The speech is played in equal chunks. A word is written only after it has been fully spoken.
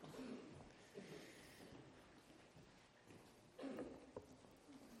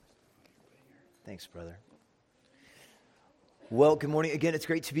Thanks, brother. Well, good morning again. It's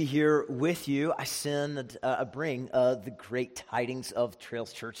great to be here with you. I bring the great tidings of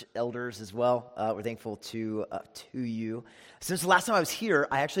Trails Church elders as well. We're thankful to you. Since the last time I was here,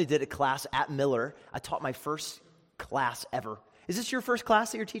 I actually did a class at Miller. I taught my first class ever. Is this your first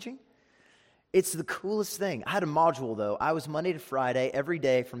class that you're teaching? It's the coolest thing. I had a module, though. I was Monday to Friday, every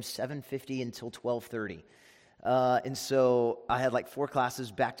day from 7:50 until 12:30. And so I had like 4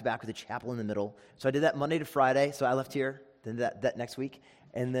 classes back-to-back with a chapel in the middle. So I did that Monday to Friday. So I left here, then that next week.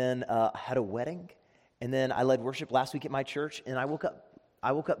 And then I had a wedding. And then I led worship last week at my church. And I woke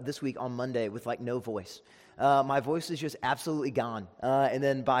up this week on Monday with like no voice. My voice is just absolutely gone. And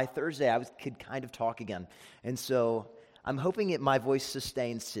then by Thursday, I could kind of talk again. And so I'm hoping my voice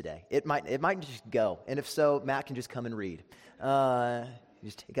sustains today. It might just go. And if so, Matt can just come and read.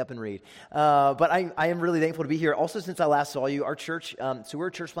 Just take up and read. But I am really thankful to be here. Also, since I last saw you, our church, so we're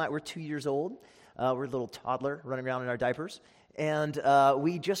a church plant. We're 2 years old. We're a little toddler running around in our diapers. And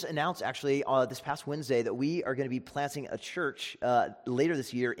we just announced, actually, this past Wednesday that we are going to be planting a church later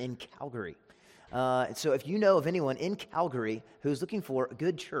this year in Calgary. So if you know of anyone in Calgary who's looking for a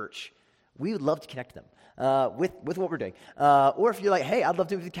good church, we would love to connect them with what we're doing. Or if you're like, hey, I'd love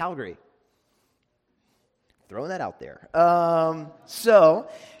to move to Calgary. Throwing that out there. So,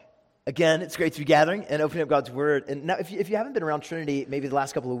 again, it's great to be gathering and opening up God's Word. And now, if you haven't been around Trinity maybe the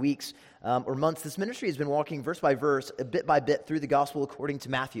last couple of weeks or months, this ministry has been walking verse by verse, bit by bit, through the Gospel according to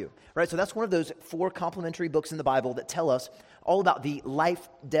Matthew. Right? So that's one of those 4 complementary books in the Bible that tell us all about the life,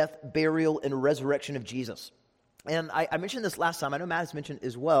 death, burial, and resurrection of Jesus. And I mentioned this last time, I know Matt has mentioned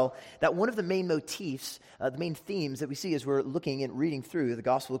as well, that one of the main motifs, the main themes that we see as we're looking and reading through the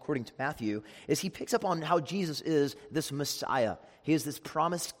Gospel according to Matthew, is he picks up on how Jesus is this Messiah. He is this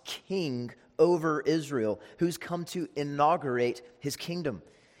promised king over Israel who's come to inaugurate his kingdom.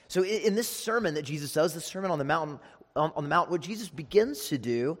 So in this sermon that Jesus does, the Sermon on the Mount, what Jesus begins to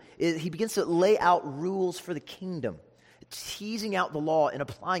do is he begins to lay out rules for the kingdom, teasing out the law and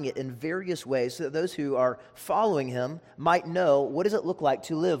applying it in various ways so that those who are following him might know what does it look like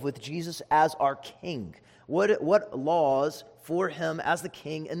to live with Jesus as our king. What laws for him as the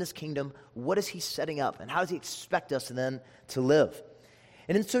king in this kingdom, what is he setting up and how does he expect us then to live?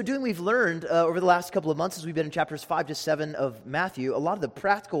 And in so doing, we've learned over the last couple of months as we've been in chapters 5 to 7 of Matthew, a lot of the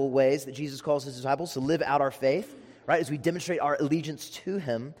practical ways that Jesus calls his disciples to live out our faith, right, as we demonstrate our allegiance to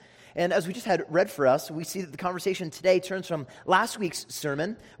him. And as we just had read for us, we see that the conversation today turns from last week's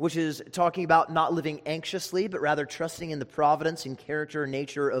sermon, which is talking about not living anxiously, but rather trusting in the providence and character and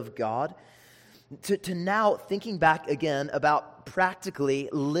nature of God, to now thinking back again about practically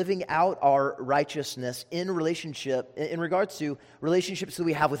living out our righteousness in relationship, in regards to relationships that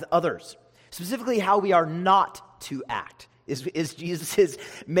we have with others. Specifically, how we are not to act is Jesus'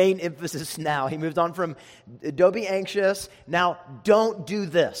 main emphasis now. He moved on from don't be anxious, now don't do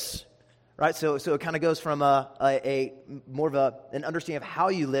this, right? So it kind of goes from a more of an understanding of how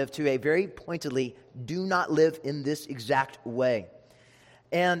you live to a very pointedly do not live in this exact way.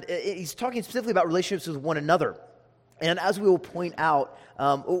 And he's talking specifically about relationships with one another. And as we will point out,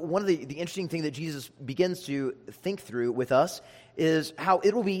 one of the interesting things that Jesus begins to think through with us is how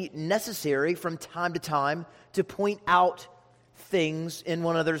it will be necessary from time to time to point out things in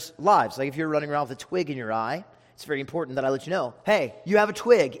one another's lives. Like if you're running around with a twig in your eye, it's very important that I let you know, hey, you have a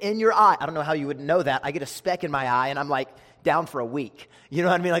twig in your eye. I don't know how you would know that. I get a speck in my eye and I'm like down for a week. You know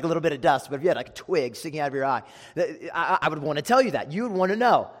what I mean? Like a little bit of dust. But if you had like a twig sticking out of your eye, I would want to tell you that. You would want to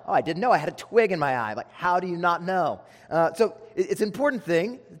know. Oh, I didn't know I had a twig in my eye. Like, how do you not know? So it's an important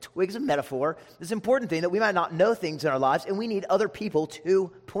thing. The twig is a metaphor. It's an important thing that we might not know things in our lives, and we need other people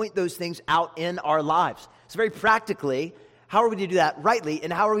to point those things out in our lives. So very practically, how are we to do that rightly,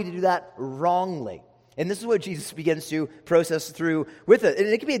 and how are we to do that wrongly? And this is what Jesus begins to process through with it. And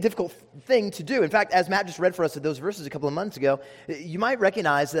it can be a difficult thing to do. In fact, as Matt just read for us those verses a couple of months ago, you might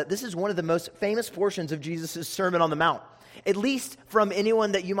recognize that this is one of the most famous portions of Jesus' Sermon on the Mount, at least from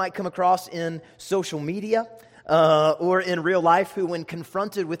anyone that you might come across in social media or in real life who, when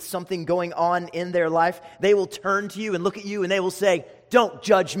confronted with something going on in their life, they will turn to you and look at you and they will say, "Don't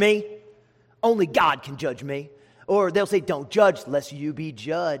judge me. Only God can judge me." Or they'll say, "Don't judge lest you be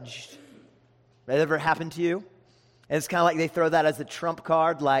judged." That ever happened to you? And it's kind of like they throw that as the trump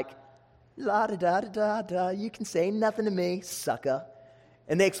card, like, la-da-da-da-da-da, you can say nothing to me, sucker.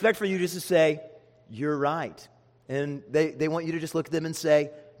 And they expect for you just to say, "You're right." And they want you to just look at them and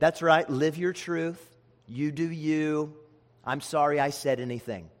say, "That's right, live your truth. You do you. I'm sorry I said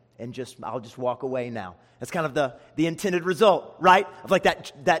anything." and I'll just walk away now. That's kind of the intended result, right? Of like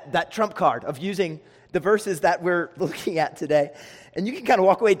that trump card of using the verses that we're looking at today. And you can kind of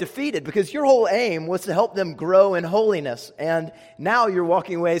walk away defeated because your whole aim was to help them grow in holiness. And now you're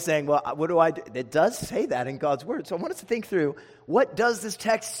walking away saying, well, what do I do? It does say that in God's word. So I want us to think through, what does this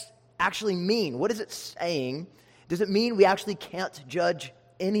text actually mean? What is it saying? Does it mean we actually can't judge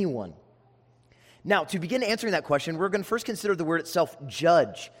anyone? Now, to begin answering that question, we're going to first consider the word itself,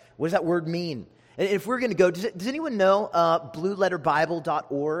 judge. What does that word mean? And if we're going to go, does anyone know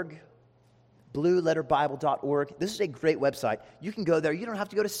blueletterbible.org? blueletterbible.org. This is a great website. You can go there. You don't have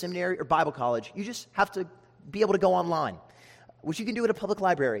to go to seminary or Bible college. You just have to be able to go online, which you can do at a public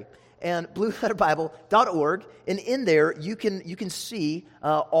library. And blueletterbible.org, and in there you can see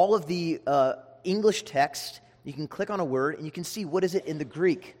all of the English text. You can click on a word, and you can see what is it in the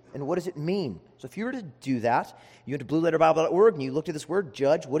Greek, and what does it mean. So if you were to do that, you went to blueletterbible.org, and you looked at this word,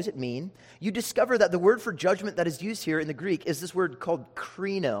 judge. What does it mean? You discover that the word for judgment that is used here in the Greek is this word called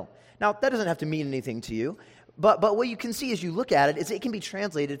krino. Now, that doesn't have to mean anything to you, but what you can see as you look at it is it can be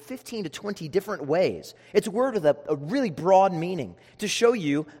translated 15 to 20 different ways. It's a word with a really broad meaning. To show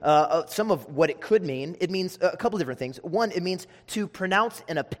you some of what it could mean, it means a couple different things. One, it means to pronounce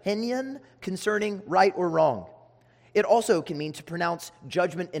an opinion concerning right or wrong. It also can mean to pronounce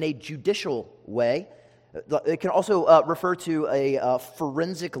judgment in a judicial way. It can also refer to a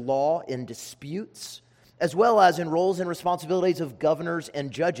forensic law in disputes, as well as in roles and responsibilities of governors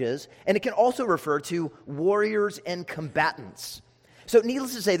and judges. And it can also refer to warriors and combatants. So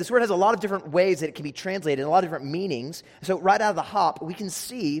needless to say, this word has a lot of different ways that it can be translated, and a lot of different meanings. So right out of the hop, we can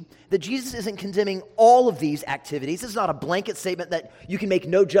see that Jesus isn't condemning all of these activities. This is not a blanket statement that you can make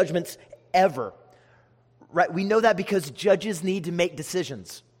no judgments ever. Right? We know that because judges need to make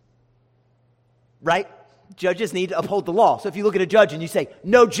decisions. Right? Judges need to uphold the law. So if you look at a judge and you say,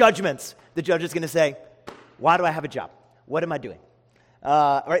 no judgments, the judge is going to say, why do I have a job? What am I doing?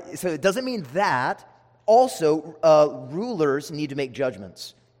 Right? So it doesn't mean that. Also, rulers need to make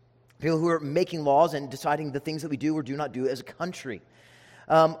judgments. People who are making laws and deciding the things that we do or do not do as a country.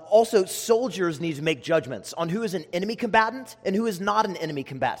 Also, soldiers need to make judgments on who is an enemy combatant and who is not an enemy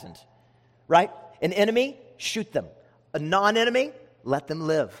combatant. Right? An enemy, shoot them. A non-enemy, let them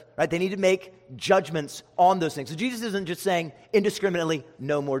live. Right? They need to make judgments on those things. So Jesus isn't just saying indiscriminately,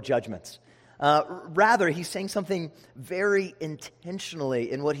 no more judgments. Rather, he's saying something very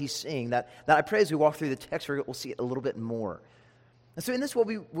intentionally in what he's saying that I pray as we walk through the text, we'll see it a little bit more. And so in this, what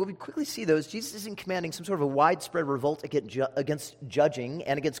we quickly see, though, is Jesus isn't commanding some sort of a widespread revolt against judging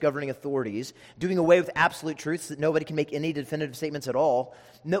and against governing authorities, doing away with absolute truths that nobody can make any definitive statements at all.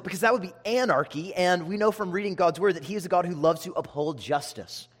 No, because that would be anarchy, and we know from reading God's word that he is a God who loves to uphold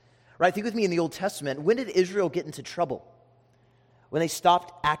justice. Right? Think with me in the Old Testament. When did Israel get into trouble? When they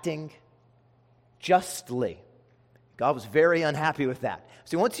stopped acting justly. God was very unhappy with that.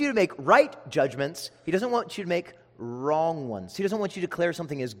 So he wants you to make right judgments. He doesn't want you to make wrong ones. He doesn't want you to declare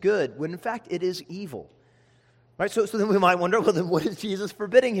something as good when in fact it is evil. Right? So then we might wonder, well, then what is Jesus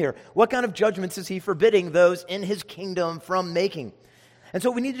forbidding here? What kind of judgments is he forbidding those in his kingdom from making? And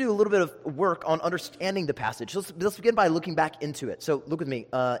so we need to do a little bit of work on understanding the passage. Let's begin by looking back into it. So look with me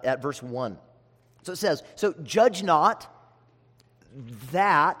at verse 1. So it says, so judge not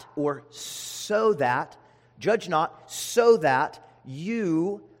that, or so that, judge not so that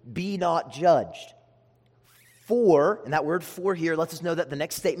you be not judged. For, and that word for here lets us know that the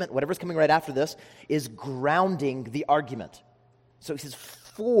next statement, whatever's coming right after this, is grounding the argument. So he says,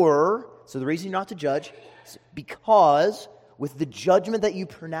 for, so the reason you're not to judge is because with the judgment that you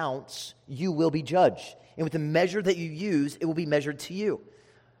pronounce, you will be judged. And with the measure that you use, it will be measured to you.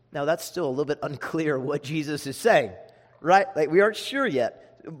 Now, that's still a little bit unclear what Jesus is saying, right? Like, we aren't sure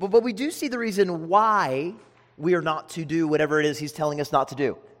yet. But we do see the reason why we are not to do whatever it is he's telling us not to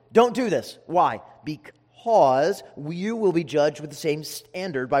do. Don't do this. Why? Because you will be judged with the same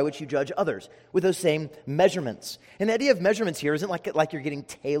standard by which you judge others, with those same measurements. And the idea of measurements here isn't like you're getting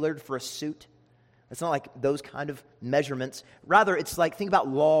tailored for a suit. It's not like those kind of measurements. Rather, it's like, think about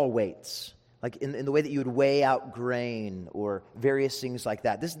law weights, like in the way that you would weigh out grain or various things like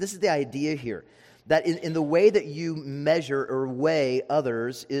that. This is the idea here, that in the way that you measure or weigh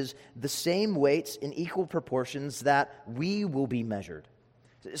others is the same weights in equal proportions that we will be measured.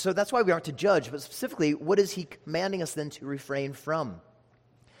 So that's why we aren't to judge, but specifically, what is he commanding us then to refrain from?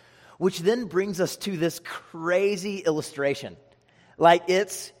 Which then brings us to this crazy illustration. Like,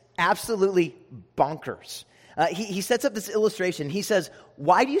 it's absolutely bonkers. He sets up this illustration. He says,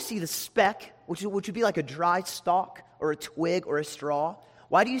 why do you see the speck, which would be like a dry stalk or a twig or a straw?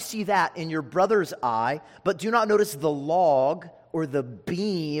 Why do you see that in your brother's eye, but do not notice the log or the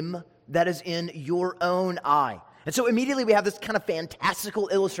beam that is in your own eye. And so immediately we have this kind of fantastical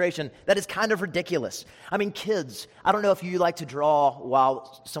illustration that is kind of ridiculous. I mean, kids, I don't know if you like to draw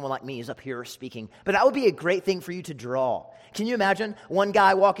while someone like me is up here speaking, but that would be a great thing for you to draw. Can you imagine one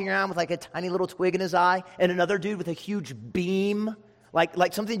guy walking around with like a tiny little twig in his eye and another dude with a huge beam,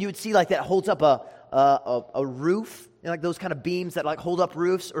 like something you would see like that holds up a roof, you know, like those kind of beams that like hold up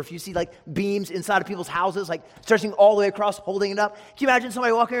roofs, or if you see like beams inside of people's houses, like stretching all the way across, holding it up. Can you imagine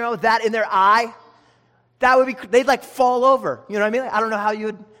somebody walking around with that in their eye? That would be, they'd like fall over. You know what I mean? I don't know how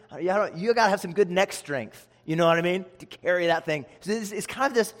you got to have some good neck strength. You know what I mean? To carry that thing. So it's kind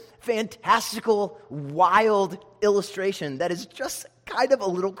of this fantastical, wild illustration that is just kind of a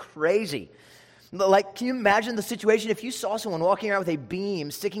little crazy. Like, can you imagine the situation if you saw someone walking around with a beam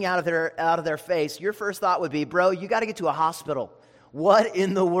sticking out of their face? Your first thought would be, bro, you got to get to a hospital. What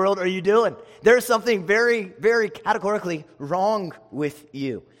in the world are you doing? There's something very, very categorically wrong with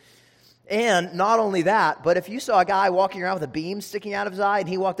you. And not only that, but if you saw a guy walking around with a beam sticking out of his eye and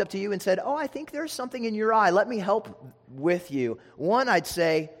he walked up to you and said, oh, I think there's something in your eye. Let me help with you. One, I'd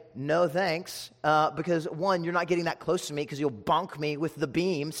say, no thanks, because one, you're not getting that close to me because you'll bonk me with the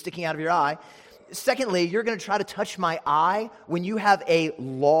beam sticking out of your eye. Secondly, you're going to try to touch my eye when you have a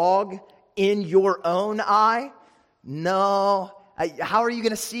log in your own eye? No. How are you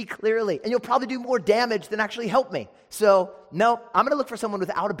going to see clearly? And you'll probably do more damage than actually help me. So, no, I'm going to look for someone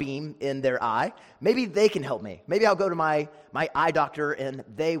without a beam in their eye. Maybe they can help me. Maybe I'll go to my eye doctor and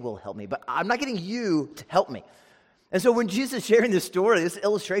they will help me. But I'm not getting you to help me. And so when Jesus is sharing this story, this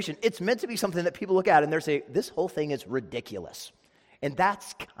illustration, it's meant to be something that people look at and they're saying, this whole thing is ridiculous. And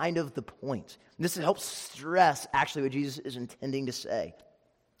that's kind of the point. This helps stress actually what Jesus is intending to say.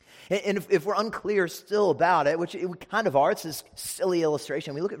 And if we're unclear still about it, which we kind of are, it's this silly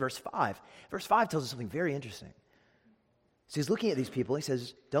illustration. We look at verse 5. Verse 5 tells us something very interesting. So he's looking at these people. He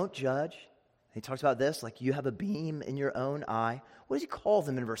says, don't judge. And he talks about this, like you have a beam in your own eye. What does he call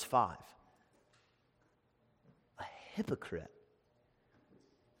them in verse 5? A hypocrite.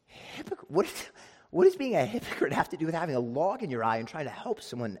 What does being a hypocrite have to do with having a log in your eye and trying to help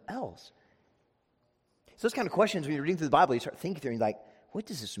someone else? So those kind of questions, when you're reading through the Bible, you start thinking through, like, what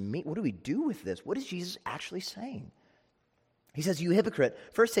does this mean? What do we do with this? What is Jesus actually saying? He says, you hypocrite,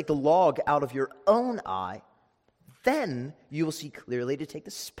 first take the log out of your own eye, then you will see clearly to take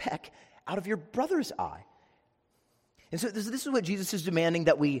the speck out of your brother's eye. And so this is what Jesus is demanding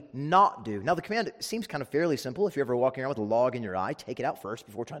that we not do. Now, the command seems kind of fairly simple. If you're ever walking around with a log in your eye, take it out first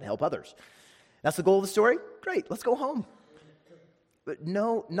before trying to help others. That's the goal of the story? Great, let's go home. But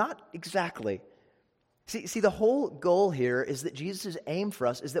no, not exactly. See, the whole goal here is that Jesus' aim for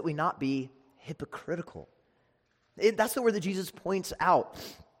us is that we not be hypocritical. That's the word that Jesus points out.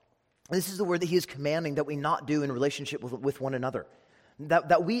 This is the word that he is commanding that we not do in relationship with one another.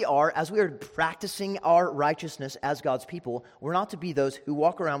 That we are, as we are practicing our righteousness as God's people, we're not to be those who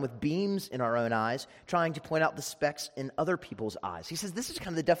walk around with beams in our own eyes, trying to point out the specks in other people's eyes. He says this is kind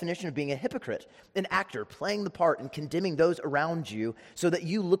of the definition of being a hypocrite, an actor playing the part and condemning those around you so that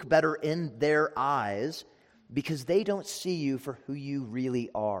you look better in their eyes because they don't see you for who you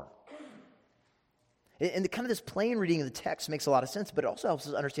really are. And kind of this plain reading of the text makes a lot of sense, but it also helps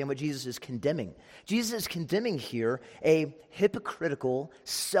us understand what Jesus is condemning. Jesus is condemning here a hypocritical,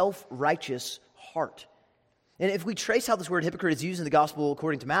 self-righteous heart. And if we trace how this word hypocrite is used in the gospel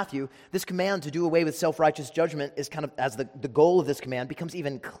according to Matthew, this command to do away with self-righteous judgment is kind of, as the goal of this command, becomes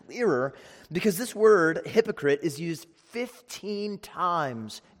even clearer because this word hypocrite is used 15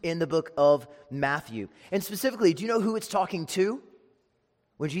 times in the book of Matthew. And specifically, do you know who it's talking to?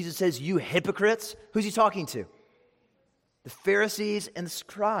 When Jesus says, you hypocrites, who's he talking to? The Pharisees and the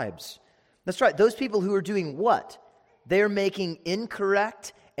scribes. That's right, those people who are doing what? They're making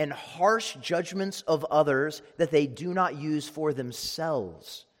incorrect and harsh judgments of others that they do not use for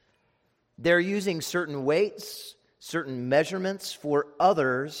themselves. They're using certain weights, certain measurements for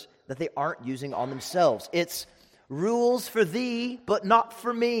others that they aren't using on themselves. It's rules for thee, but not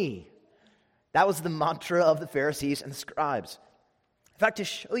for me. That was the mantra of the Pharisees and the scribes. In fact, to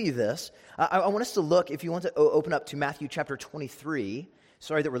show you this, I want us to look, if you want to open up to Matthew chapter 23.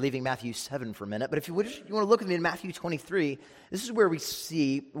 Sorry that we're leaving Matthew 7 for a minute, but if you want to look with me in Matthew 23, this is where we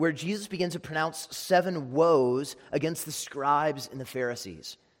see where Jesus begins to pronounce 7 woes against the scribes and the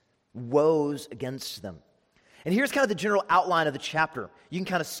Pharisees. Woes against them. And here's kind of the general outline of the chapter. You can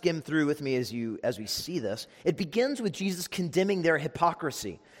kind of skim through with me as we see this. It begins with Jesus condemning their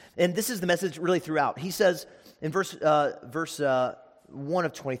hypocrisy. And this is the message really throughout. He says in verse 1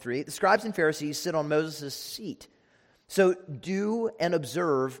 of 23, the scribes and Pharisees sit on Moses' seat. So do and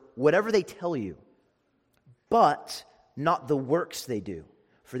observe whatever they tell you, but not the works they do.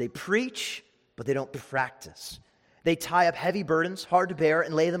 For they preach, but they don't practice. They tie up heavy burdens, hard to bear,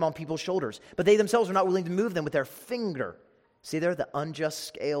 and lay them on people's shoulders. But they themselves are not willing to move them with their finger. See there, the unjust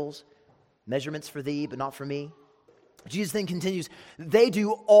scales, measurements for thee, but not for me. Jesus then continues, they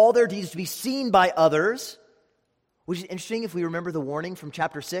do all their deeds to be seen by others, which is interesting if we remember the warning from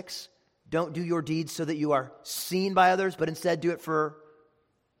chapter 6. Don't do your deeds so that you are seen by others, but instead do it to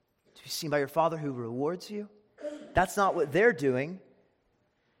be seen by your Father who rewards you. That's not what they're doing.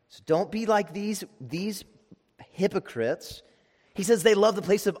 So don't be like these hypocrites. He says they love the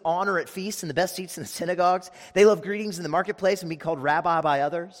place of honor at feasts and the best seats in the synagogues. They love greetings in the marketplace and being called rabbi by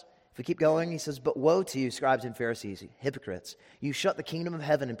others. If we keep going, he says, but woe to you, scribes and Pharisees, hypocrites. You shut the kingdom of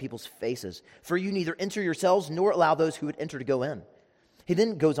heaven in people's faces, for you neither enter yourselves nor allow those who would enter to go in. He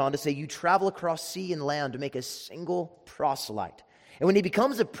then goes on to say, you travel across sea and land to make a single proselyte. And when he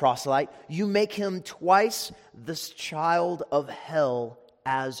becomes a proselyte, you make him twice the child of hell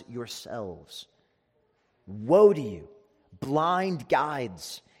as yourselves. Woe to you, blind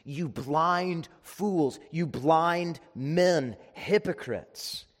guides, you blind fools, you blind men,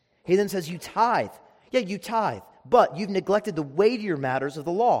 hypocrites. He then says, you tithe. Yeah, you tithe, but you've neglected the weightier matters of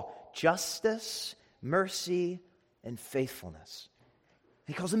the law, justice, mercy, and faithfulness.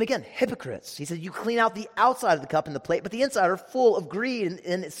 He calls them again hypocrites. He said, you clean out the outside of the cup and the plate, but the inside are full of greed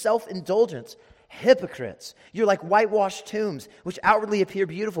and self-indulgence. Hypocrites. You're like whitewashed tombs, which outwardly appear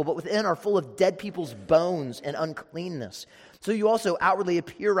beautiful, but within are full of dead people's bones and uncleanness. So you also outwardly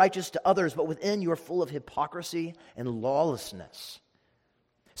appear righteous to others, but within you are full of hypocrisy and lawlessness.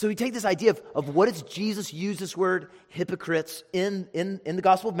 So we take this idea of what does Jesus use this word hypocrites in the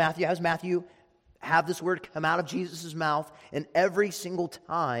Gospel of Matthew. How does Matthew have this word come out of Jesus' mouth? And every single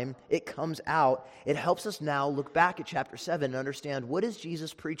time it comes out, it helps us now look back at chapter 7 and understand what is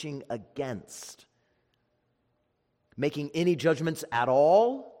Jesus preaching against. Making any judgments at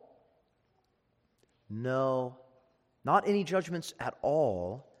all? No, not any judgments at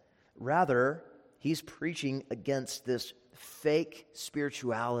all. Rather, he's preaching against this fake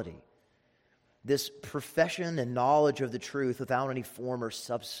spirituality, this profession and knowledge of the truth without any form or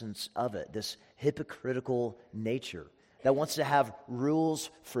substance of it, this hypocritical nature that wants to have rules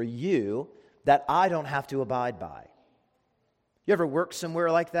for you that I don't have to abide by. You ever worked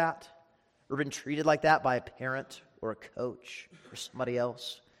somewhere like that? Or been treated like that by a parent or a coach or somebody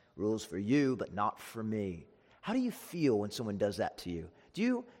else? Rules for you, but not for me. How do you feel when someone does that to you?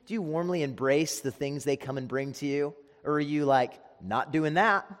 Do you warmly embrace the things they come and bring to you? Or are you like, not doing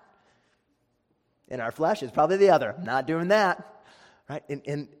that? In our flesh, it's probably the other. Not doing that. Right?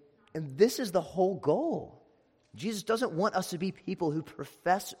 And this is the whole goal. Jesus doesn't want us to be people who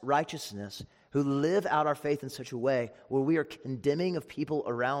profess righteousness, who live out our faith in such a way where we are condemning of people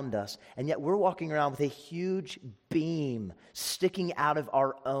around us, and yet we're walking around with a huge beam sticking out of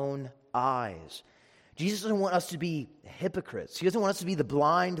our own eyes. Jesus doesn't want us to be hypocrites. He doesn't want us to be the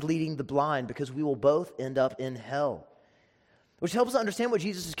blind leading the blind, because we will both end up in hell. Which helps us understand what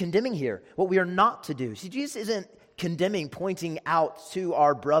Jesus is condemning here, what we are not to do. See, Jesus isn't condemning, pointing out to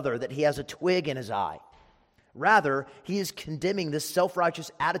our brother that he has a twig in his eye. Rather, he is condemning this self-righteous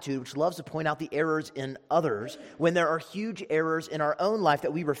attitude which loves to point out the errors in others when there are huge errors in our own life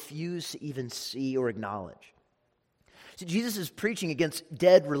that we refuse to even see or acknowledge. See, Jesus is preaching against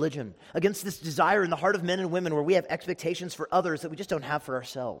dead religion, against this desire in the heart of men and women where we have expectations for others that we just don't have for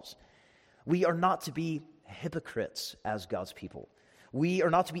ourselves. We are not to be hypocrites as God's people. We are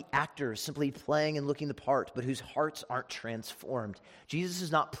not to be actors simply playing and looking the part, but whose hearts aren't transformed. Jesus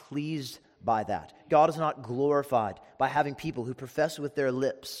is not pleased by that. God is not glorified by having people who profess with their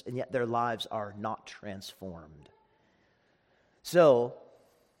lips and yet their lives are not transformed. So,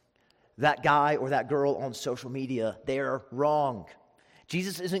 that guy or that girl on social media, they're wrong.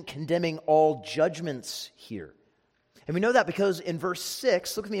 Jesus isn't condemning all judgments here. And we know that because in verse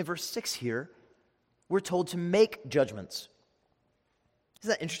 6, look at me in verse 6 here, we're told to make judgments.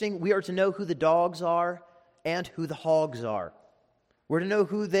 Isn't that interesting? We are to know who the dogs are and who the hogs are. We're to know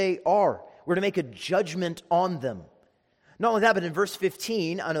who they are. We're to make a judgment on them. Not only that, but in verse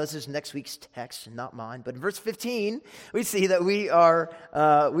 15, I know this is next week's text and not mine, but in verse 15, we see that we are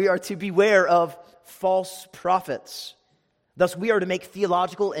to beware of false prophets. Thus, we are to make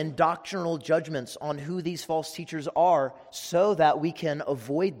theological and doctrinal judgments on who these false teachers are so that we can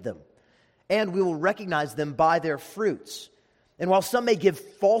avoid them. And we will recognize them by their fruits. And while some may give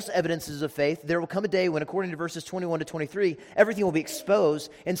false evidences of faith, there will come a day when, according to verses 21 to 23, everything will be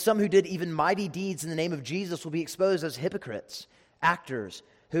exposed, and some who did even mighty deeds in the name of Jesus will be exposed as hypocrites, actors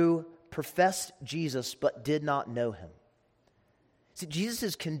who professed Jesus but did not know him. See, Jesus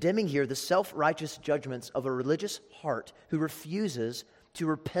is condemning here the self-righteous judgments of a religious heart who refuses to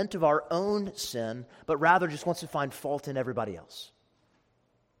repent of our own sin, but rather just wants to find fault in everybody else.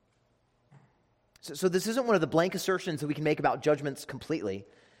 So this isn't one of the blank assertions that we can make about judgments completely,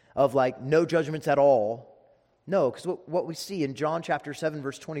 of like no judgments at all. No, because what we see in John chapter 7,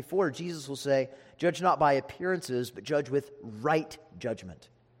 verse 24, Jesus will say, judge not by appearances, but judge with right judgment.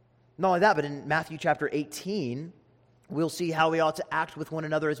 Not only that, but in Matthew chapter 18, we'll see how we ought to act with one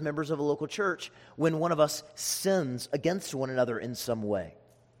another as members of a local church when one of us sins against one another in some way.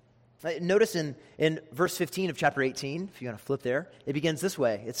 Notice in verse 15 of chapter 18, if you want to flip there, it begins this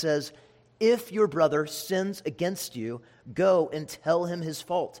way. It says, if your brother sins against you, go and tell him his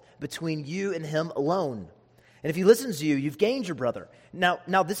fault between you and him alone. And if he listens to you, you've gained your brother.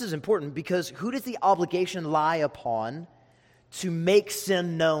 Now this is important because who does the obligation lie upon to make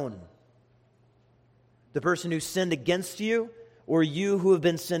sin known? The person who sinned against you or you who have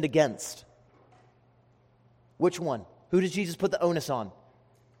been sinned against? Which one? Who does Jesus put the onus on?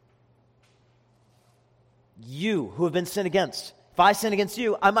 You who have been sinned against. If I sin against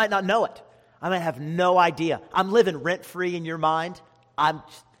you, I might not know it. I might have no idea. I'm living rent-free in your mind. I'm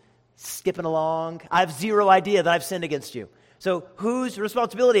skipping along. I have zero idea that I've sinned against you. So whose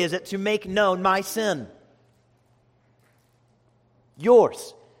responsibility is it to make known my sin?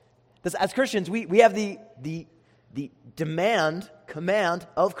 Yours. As Christians, we have the command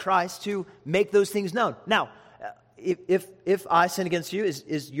of Christ to make those things known. Now, if I sin against you,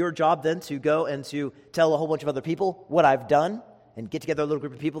 is your job then to go and to tell a whole bunch of other people what I've done and get together a little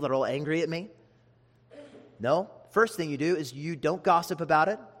group of people that are all angry at me? No. First thing you do is you don't gossip about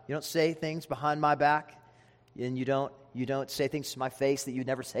it. You don't say things behind my back, and you don't say things to my face that you'd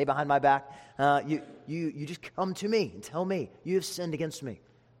never say behind my back. You just come to me and tell me you have sinned against me.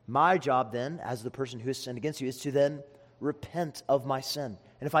 My job then, as the person who has sinned against you, is to then repent of my sin.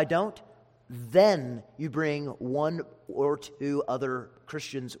 And if I don't, then you bring one or two other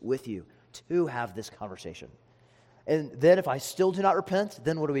Christians with you to have this conversation. And then if I still do not repent,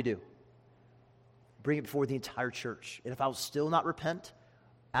 then what do? Bring it before the entire church. And if I will still not repent,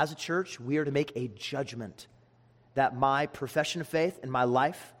 as a church, we are to make a judgment that my profession of faith and my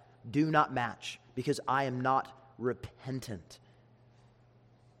life do not match because I am not repentant.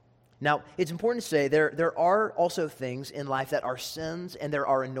 Now, it's important to say there are also things in life that are sins and there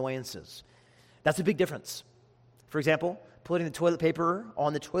are annoyances. That's a big difference. For example, putting the toilet paper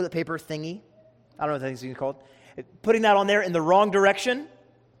on the toilet paper thingy. I don't know what that thing's even called. Putting that on there in the wrong direction.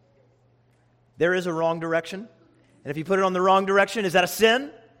 There is a wrong direction. And if you put it on the wrong direction, is that a sin?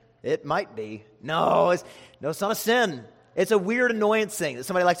 It might be. No, it's not a sin. It's a weird annoyance thing that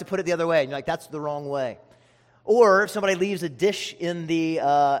somebody likes to put it the other way. And you're like, that's the wrong way. Or if somebody leaves a dish in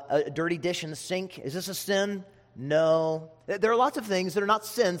a dirty dish in the sink, is this a sin? No. There are lots of things that are not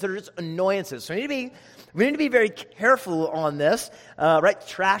sins, that are just annoyances. So we need to be very careful on this. Right?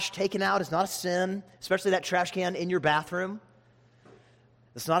 Trash taken out is not a sin, especially that trash can in your bathroom.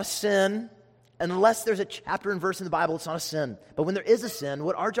 It's not a sin. Unless there's a chapter and verse in the Bible, it's not a sin. But when there is a sin,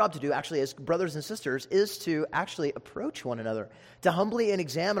 what our job to do actually as brothers and sisters is to actually approach one another, to humbly and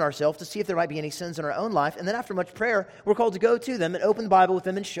examine ourselves to see if there might be any sins in our own life. And then after much prayer, we're called to go to them and open the Bible with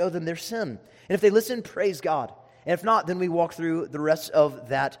them and show them their sin. And if they listen, praise God. And if not, then we walk through the rest of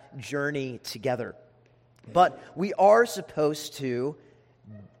that journey together. But we are supposed to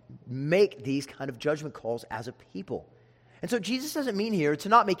make these kind of judgment calls as a people. And so Jesus doesn't mean here to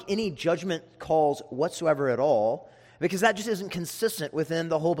not make any judgment calls whatsoever at all, because that just isn't consistent within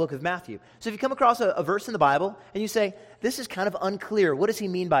the whole book of Matthew. So if you come across a verse in the Bible and you say, this is kind of unclear, what does he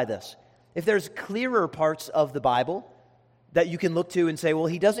mean by this? If there's clearer parts of the Bible that you can look to and say, well,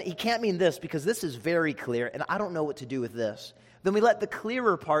 he can't mean this because this is very clear and I don't know what to do with this, then we let the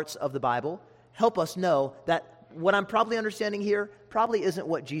clearer parts of the Bible help us know that what I'm probably understanding here probably isn't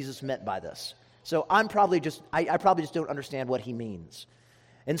what Jesus meant by this. So I probably just don't understand what he means.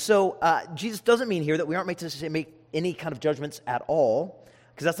 And so Jesus doesn't mean here that we aren't made to make any kind of judgments at all,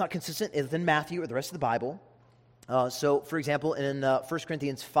 because that's not consistent within Matthew or the rest of the Bible. So, for example, in 1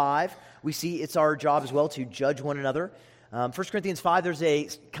 Corinthians 5, we see it's our job as well to judge one another. 1 Corinthians 5, there's a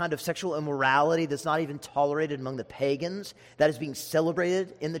kind of sexual immorality that's not even tolerated among the pagans that is being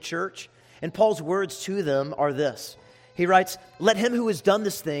celebrated in the church. And Paul's words to them are this. He writes, "Let him who has done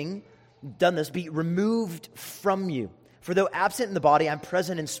this be removed from you. For though absent in the body, I'm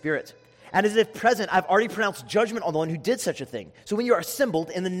present in spirit. And as if present, I've already pronounced judgment on the one who did such a thing. So when you are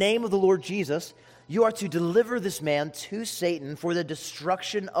assembled in the name of the Lord Jesus, you are to deliver this man to Satan for the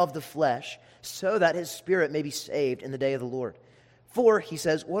destruction of the flesh, so that his spirit may be saved in the day of the Lord. For," he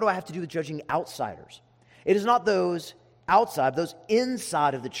says, "what do I have to do with judging outsiders? It is not those outside, those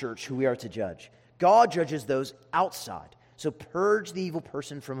inside of the church who we are to judge. God judges those outside. So purge the evil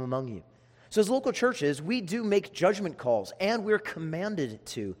person from among you. So as local churches, we do make judgment calls, and we're commanded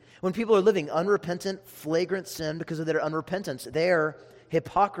to. When people are living unrepentant, flagrant sin because of their unrepentance, their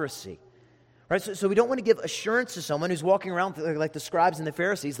hypocrisy. Right? So we don't want to give assurance to someone who's walking around like the scribes and the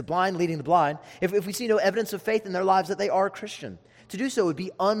Pharisees, the blind leading the blind, if we see no evidence of faith in their lives that they are Christian. To do so would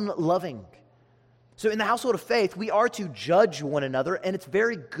be unloving. So in the household of faith, we are to judge one another, and it's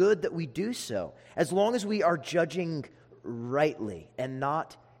very good that we do so, as long as we are judging rightly and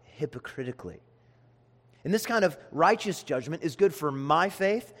not hypocritically. And this kind of righteous judgment is good for my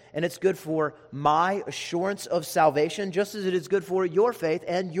faith, and it's good for my assurance of salvation, just as it is good for your faith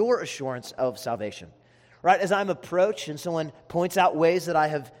and your assurance of salvation. Right? As I'm approached and someone points out ways that I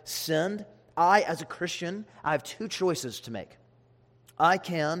have sinned, I, as a Christian, I have two choices to make. I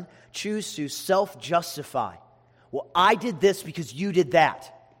can choose to self-justify. Well, I did this because you did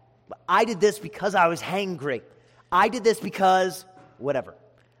that. I did this because I was hangry. I did this because whatever.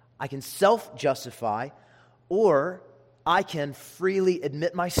 I can self-justify, or I can freely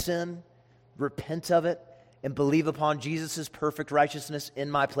admit my sin, repent of it, and believe upon Jesus' perfect righteousness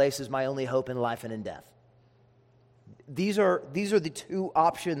in my place as my only hope in life and in death. These are the two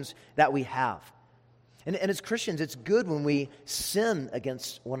options that we have. And as Christians, it's good when we sin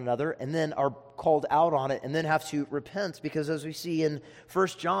against one another and then are called out on it and then have to repent, because as we see in 1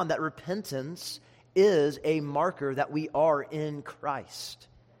 John, that repentance is a marker that we are in Christ.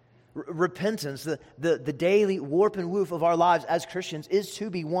 Repentance, the daily warp and woof of our lives as Christians, is to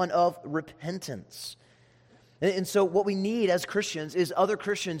be one of repentance. And so what we need as Christians is other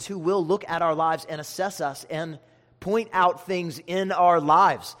Christians who will look at our lives and assess us and point out things in our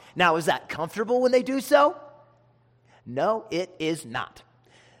lives. Now, is that comfortable when they do so? No, it is not.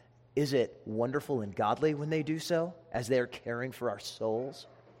 Is it wonderful and godly when they do so, as they are caring for our souls?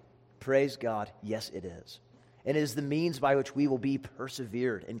 Praise God, yes it is. And it is the means by which we will be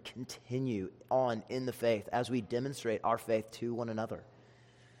persevered and continue on in the faith as we demonstrate our faith to one another.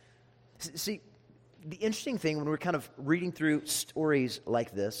 See, the interesting thing when we're kind of reading through stories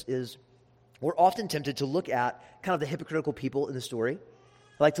like this is we're often tempted to look at kind of the hypocritical people in the story.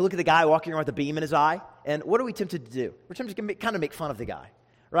 Like to look at the guy walking around with a beam in his eye. And what are we tempted to do? We're tempted to kind of make fun of the guy,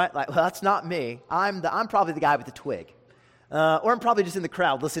 right? Like, well, that's not me. I'm probably the guy with the twig. Or I'm probably just in the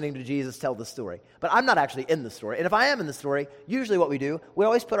crowd listening to Jesus tell the story. But I'm not actually in the story. And if I am in the story, usually what we do, we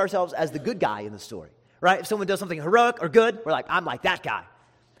always put ourselves as the good guy in the story, right? If someone does something heroic or good, we're like, I'm like that guy.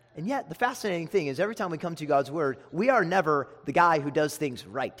 And yet, the fascinating thing is every time we come to God's Word, we are never the guy who does things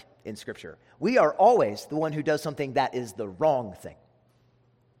right in Scripture. We are always the one who does something that is the wrong thing.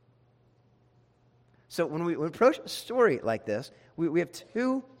 So when we approach a story like this, we have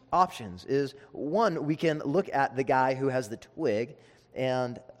two options. Is one, we can look at the guy who has the twig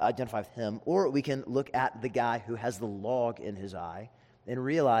and identify with him, or we can look at the guy who has the log in his eye and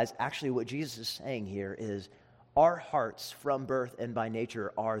realize actually what Jesus is saying here is our hearts from birth and by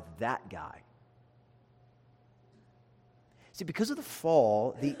nature are that guy. See, because of the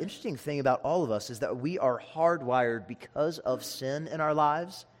fall, the interesting thing about all of us is that we are hardwired because of sin in our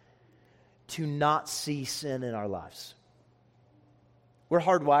lives to not see sin in our lives. We're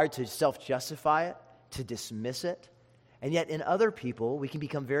hardwired to self-justify it, to dismiss it, and yet in other people, we can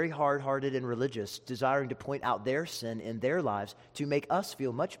become very hard-hearted and religious, desiring to point out their sin in their lives to make us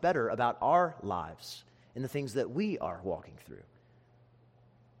feel much better about our lives and the things that we are walking through.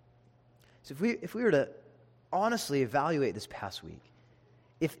 So if we were to honestly evaluate this past week,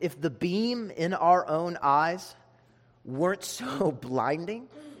 if the beam in our own eyes weren't so blinding,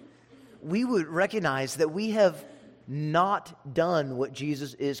 we would recognize that we have not done what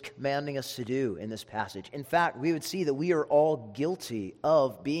Jesus is commanding us to do in this passage. In fact, we would see that we are all guilty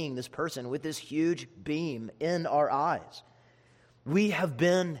of being this person with this huge beam in our eyes. We have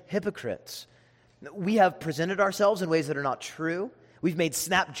been hypocrites. We have presented ourselves in ways that are not true. We've made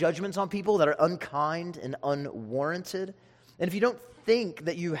snap judgments on people that are unkind and unwarranted. And if you don't think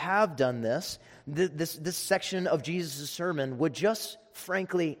that you have done this, this section of Jesus' sermon would just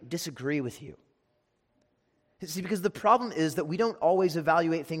frankly disagree with you. See, because the problem is that we don't always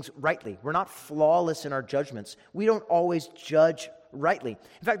evaluate things rightly. We're not flawless in our judgments. We don't always judge rightly.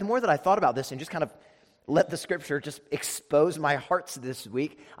 In fact, the more that I thought about this and just kind of let the Scripture just expose my hearts this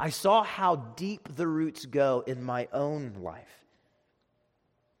week, I saw how deep the roots go in my own life.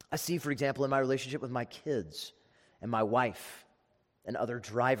 I see, for example, in my relationship with my kids and my wife and other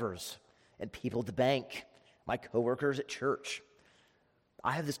drivers and people at the bank, my coworkers at church,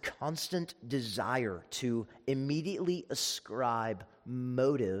 I have this constant desire to immediately ascribe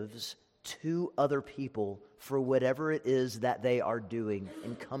motives to other people for whatever it is that they are doing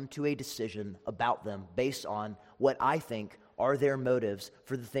and come to a decision about them based on what I think are their motives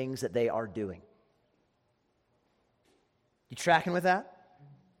for the things that they are doing. You tracking with that?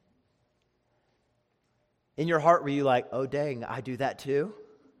 In your heart, were you like, oh dang, I do that too?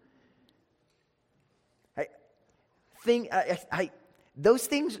 Those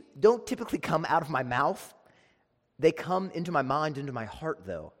things don't typically come out of my mouth. They come into my mind, into my heart,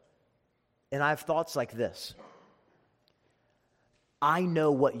 though. And I have thoughts like this. I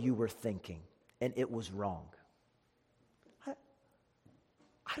know what you were thinking, and it was wrong.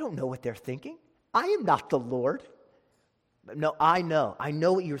 I don't know what they're thinking. I am not the Lord. No, I know. I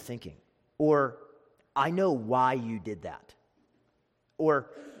know what you're thinking. Or, I know why you did that.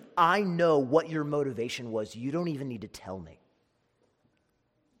 Or, I know what your motivation was. You don't even need to tell me.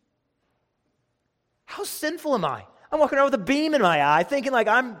 How sinful am I? I'm walking around with a beam in my eye, thinking like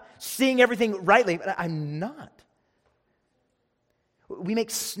I'm seeing everything rightly, but I'm not. We make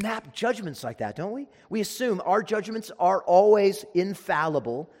snap judgments like that, don't we? We assume our judgments are always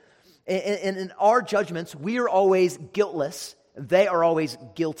infallible. And in our judgments, we are always guiltless. They are always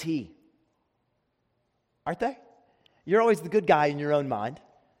guilty. Aren't they? You're always the good guy in your own mind.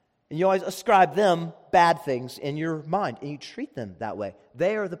 And you always ascribe them bad things in your mind. And you treat them that way.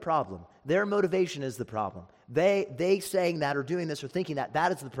 They are the problem. Their motivation is the problem. They saying that or doing this or thinking that,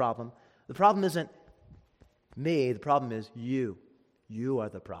 that is the problem. The problem isn't me. The problem is you. You are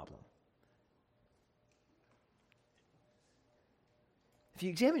the problem. If you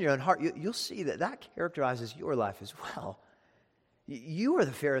examine your own heart, you'll see that that characterizes your life as well. You are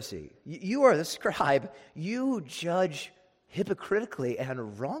the Pharisee. You are the scribe. You judge hypocritically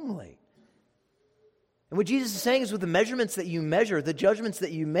and wrongly. And what Jesus is saying is with the measurements that you measure, the judgments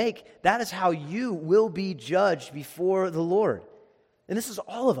that you make, that is how you will be judged before the Lord. And this is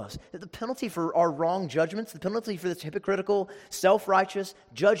all of us. The penalty for our wrong judgments, the penalty for this hypocritical, self-righteous,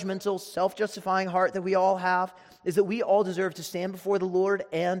 judgmental, self-justifying heart that we all have, is that we all deserve to stand before the Lord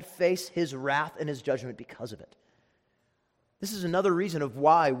and face His wrath and His judgment because of it. This is another reason of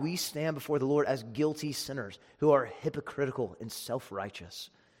why we stand before the Lord as guilty sinners who are hypocritical and self-righteous.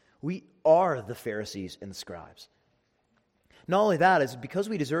 We are the Pharisees and the scribes. Not only that, is because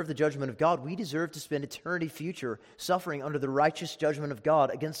we deserve the judgment of God, we deserve to spend eternity future suffering under the righteous judgment of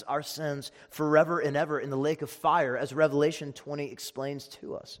God against our sins forever and ever in the lake of fire, as Revelation 20 explains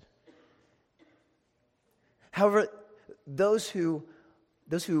to us. However, those who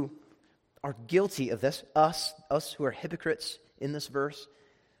are guilty of this, us who are hypocrites in this verse,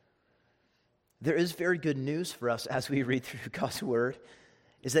 there is very good news for us as we read through God's word,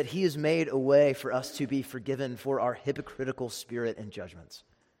 is that He has made a way for us to be forgiven for our hypocritical spirit and judgments.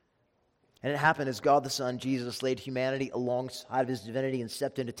 And it happened as God the Son, Jesus, laid humanity alongside of His divinity and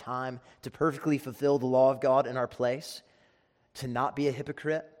stepped into time to perfectly fulfill the law of God in our place, to not be a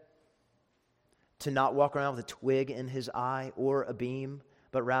hypocrite, to not walk around with a twig in His eye or a beam,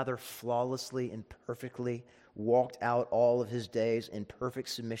 but rather flawlessly and perfectly walked out all of His days in perfect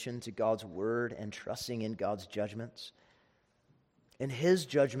submission to God's word and trusting in God's judgments. And His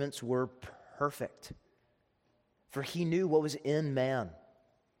judgments were perfect, for He knew what was in man.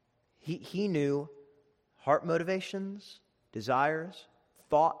 He knew heart motivations, desires,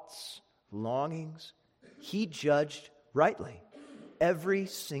 thoughts, longings. He judged rightly every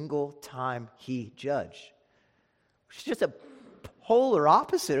single time He judged, which is just a polar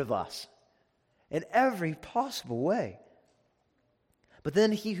opposite of us in every possible way. But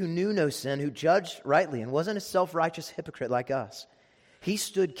then He who knew no sin, who judged rightly and wasn't a self-righteous hypocrite like us, He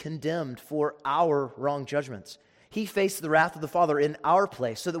stood condemned for our wrong judgments. He faced the wrath of the Father in our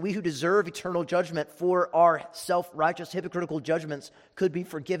place so that we who deserve eternal judgment for our self-righteous, hypocritical judgments could be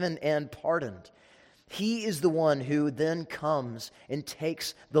forgiven and pardoned. He is the one who then comes and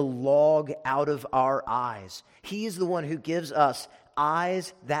takes the log out of our eyes. He is the one who gives us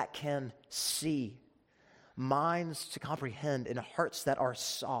eyes that can see, minds to comprehend, and hearts that are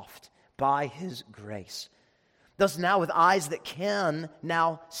soft by His grace. Thus now with eyes that can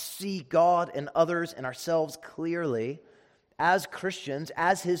now see God and others and ourselves clearly, as Christians,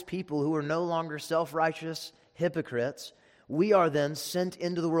 as His people who are no longer self-righteous hypocrites, we are then sent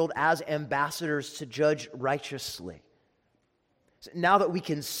into the world as ambassadors to judge righteously. So now that we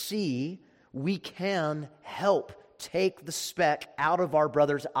can see, we can help take the speck out of our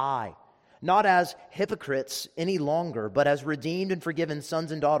brother's eye. Not as hypocrites any longer, but as redeemed and forgiven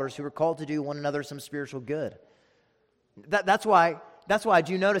sons and daughters who are called to do one another some spiritual good. That's why,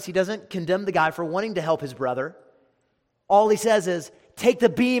 do you notice He doesn't condemn the guy for wanting to help his brother? All He says is, take the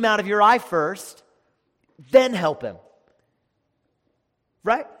beam out of your eye first, then help him.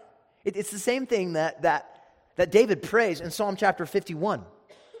 Right? It's the same thing that David prays in Psalm chapter 51. Do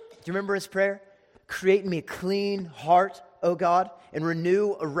you remember his prayer? Create in me a clean heart, O God, and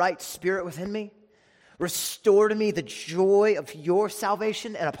renew a right spirit within me. Restore to me the joy of your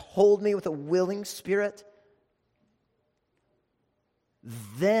salvation and uphold me with a willing spirit.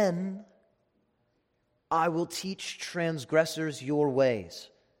 Then I will teach transgressors your ways,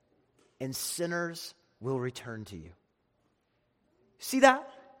 and sinners will return to you. See that?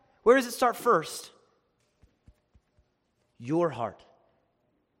 Where does it start first? Your heart.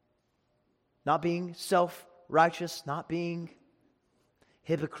 Not being self-righteous, not being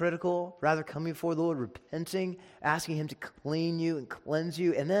hypocritical, rather coming before the Lord, repenting, asking Him to clean you and cleanse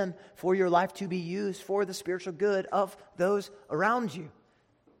you, and then for your life to be used for the spiritual good of those around you.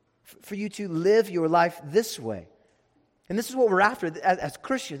 For you to live your life this way. And this is what we're after as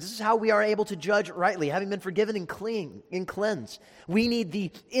Christians. This is how we are able to judge rightly, having been forgiven and clean and cleansed. We need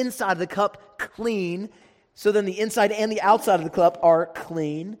the inside of the cup clean, so then the inside and the outside of the cup are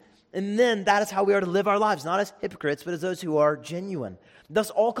clean. And then that is how we are to live our lives, not as hypocrites, but as those who are genuine. Thus,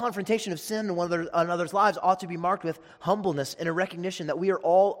 all confrontation of sin in one another's lives ought to be marked with humbleness and a recognition that we are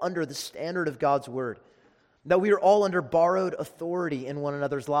all under the standard of God's word, that we are all under borrowed authority in one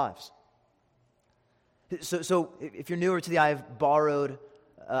another's lives. So if you're newer to the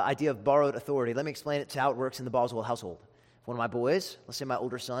idea of borrowed authority, let me explain it to how it works in the Boswell household. If one of my boys, let's say my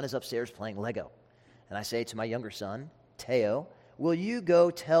older son, is upstairs playing Lego, and I say to my younger son, Teo, will you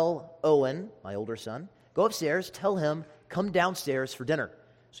go tell Owen, my older son, go upstairs, tell him, come downstairs for dinner.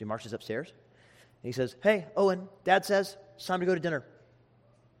 So he marches upstairs, and he says, hey, Owen, Dad says it's time to go to dinner.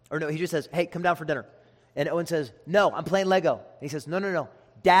 Or no, he just says, hey, come down for dinner. And Owen says, no, I'm playing Lego. And he says, no,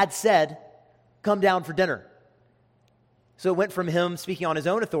 Dad said, come down for dinner. So it went from him speaking on his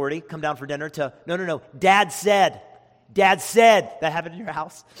own authority, come down for dinner, to, no, Dad said. That happened in your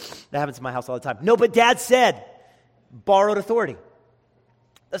house? That happens in my house all the time. No, but Dad said. Borrowed authority.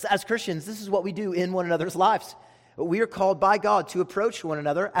 As Christians, this is what we do in one another's lives. We are called by God to approach one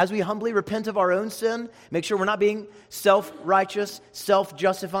another as we humbly repent of our own sin, make sure we're not being self-righteous,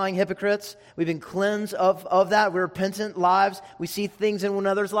 self-justifying hypocrites. We've been cleansed of that. We're repentant lives. We see things in one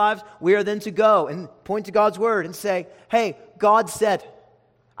another's lives. We are then to go and point to God's word and say, hey, God said.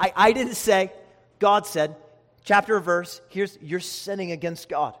 I didn't say, God said. Chapter or verse, you're sinning against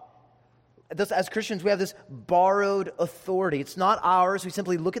God. As Christians, we have this borrowed authority. It's not ours. We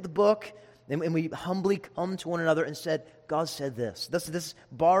simply look at the book and we humbly come to one another and said, God said this. This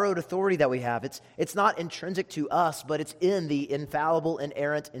borrowed authority that we have, it's not intrinsic to us, but it's in the infallible,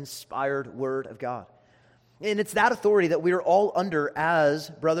 inerrant, inspired Word of God. And it's that authority that we are all under as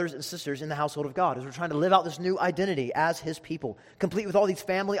brothers and sisters in the household of God, as we're trying to live out this new identity as His people, complete with all these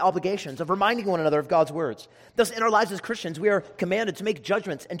family obligations of reminding one another of God's words. Thus, in our lives as Christians, we are commanded to make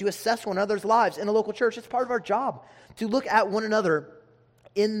judgments and to assess one another's lives in a local church. It's part of our job to look at one another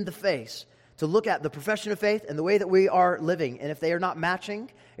in the face, to look at the profession of faith and the way that we are living. And if they are not matching,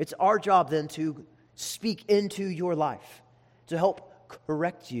 it's our job then to speak into your life, to help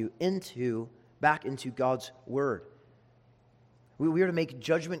correct you back into God's word. We are to make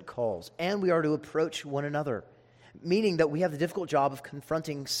judgment calls, and we are to approach one another, meaning that we have the difficult job of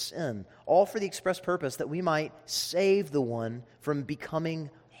confronting sin, all for the express purpose that we might save the one from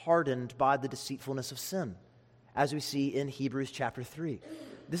becoming hardened by the deceitfulness of sin, as we see in Hebrews chapter 3.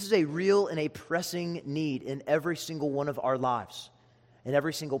 This is a real and a pressing need in every single one of our lives, in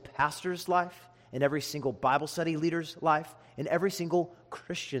every single pastor's life, in every single Bible study leader's life, in every single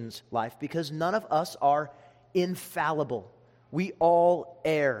Christian's life, because none of us are infallible. We all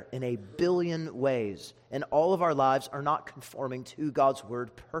err in a billion ways, and all of our lives are not conforming to God's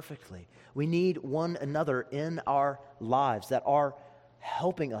word perfectly. We need one another in our lives that are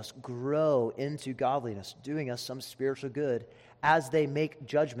helping us grow into godliness, doing us some spiritual good as they make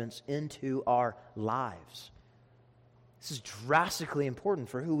judgments into our lives. This is drastically important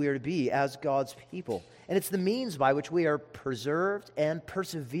for who we are to be as God's people. And it's the means by which we are preserved and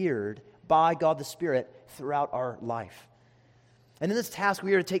persevered by God the Spirit throughout our life. And in this task,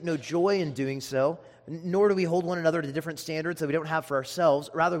 we are to take no joy in doing so, nor do we hold one another to different standards that we don't have for ourselves.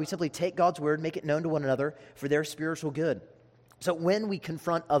 Rather, we simply take God's word, make it known to one another for their spiritual good. So when we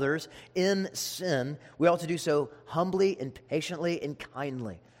confront others in sin, we ought to do so humbly and patiently and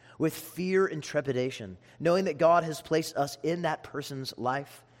kindly, with fear and trepidation, knowing that God has placed us in that person's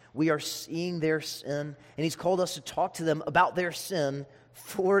life. We are seeing their sin, and He's called us to talk to them about their sin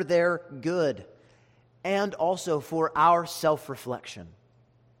for their good and also for our self-reflection.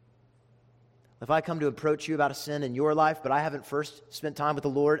 If I come to approach you about a sin in your life, but I haven't first spent time with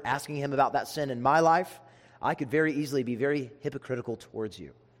the Lord asking Him about that sin in my life, I could very easily be very hypocritical towards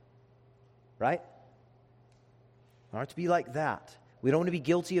you. right? We aren't to be like that. We don't want to be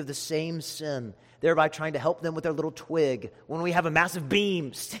guilty of the same sin, thereby trying to help them with their little twig when we have a massive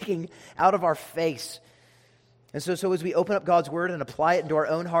beam sticking out of our face. And so as we open up God's word and apply it into our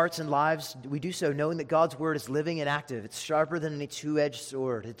own hearts and lives, we do so knowing that God's word is living and active. It's sharper than any two-edged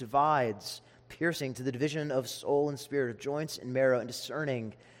sword. It divides, piercing to the division of soul and spirit, of joints and marrow, and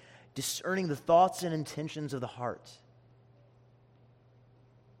discerning the thoughts and intentions of the heart.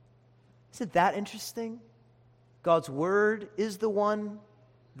 Isn't that interesting? God's word is the one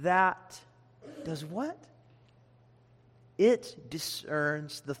that does what? It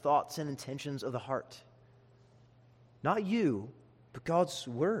discerns the thoughts and intentions of the heart. Not you, but God's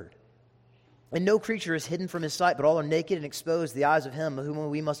word. And no creature is hidden from his sight, but all are naked and exposed to the eyes of him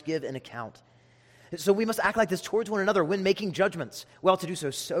whom we must give an account. So we must act like this towards one another when making judgments. We ought to do so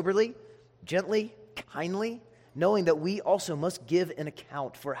soberly, gently, kindly, knowing that we also must give an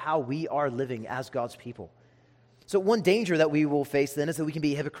account for how we are living as God's people. So one danger that we will face then is that we can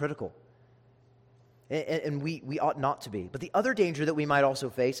be hypocritical. And we ought not to be. But the other danger that we might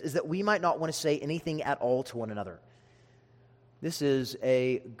also face is that we might not want to say anything at all to one another. This is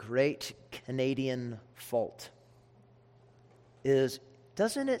a great Canadian fault.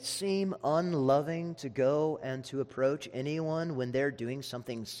 Doesn't it seem unloving to go and to approach anyone when they're doing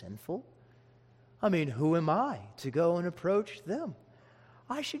something sinful? I mean, who am I to go and approach them?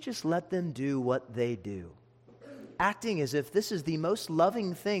 I should just let them do what they do, acting as if this is the most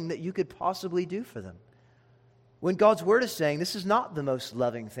loving thing that you could possibly do for them, when God's word is saying this is not the most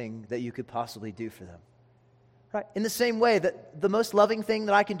loving thing that you could possibly do for them. Right? In the same way that the most loving thing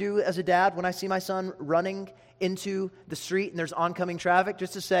that I can do as a dad when I see my son running into the street and there's oncoming traffic,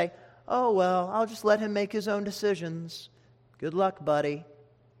 just to say, oh, well, I'll just let him make his own decisions. Good luck, buddy.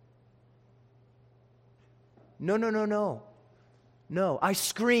 No. No, I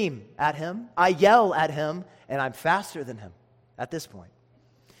scream at him, I yell at him, and I'm faster than him at this point.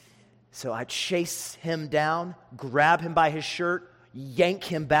 So I chase him down, grab him by his shirt, yank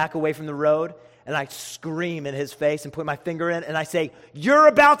him back away from the road, and I scream in his face and put my finger in, and I say, "You're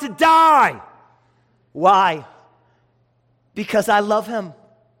about to die!" Why? Because I love him.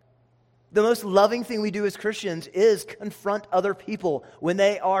 The most loving thing we do as Christians is confront other people when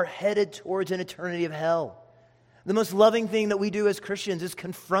they are headed towards an eternity of hell. The most loving thing that we do as Christians is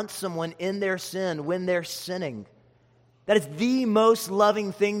confront someone in their sin when they're sinning. That is the most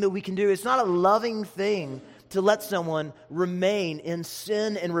loving thing that we can do. It's not a loving thing to let someone remain in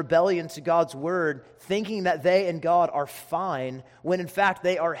sin and rebellion to God's word, thinking that they and God are fine, when in fact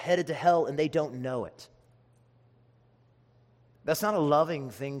they are headed to hell and they don't know it. That's not a loving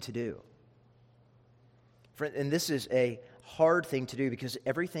thing to do. And this is a hard thing to do because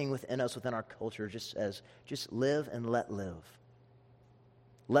everything within us, within our culture, just says, just live and let live.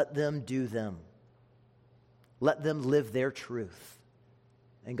 Let them do them. Let them live their truth.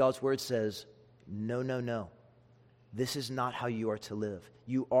 And God's word says, no. This is not how you are to live.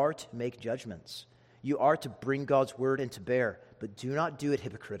 You are to make judgments. You are to bring God's word into bear, but do not do it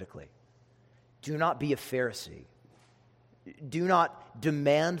hypocritically. Do not be a Pharisee. Do not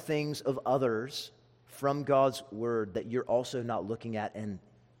demand things of others from God's word that you're also not looking at and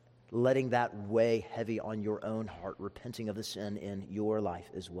letting that weigh heavy on your own heart, repenting of the sin in your life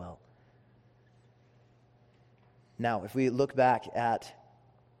as well. Now, if we look back at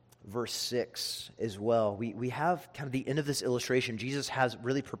verse 6 as well, we have kind of the end of this illustration. Jesus has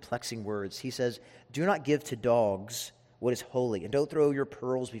really perplexing words. He says, "Do not give to dogs what is holy, and don't throw your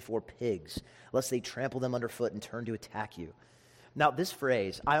pearls before pigs, lest they trample them underfoot and turn to attack you." Now, this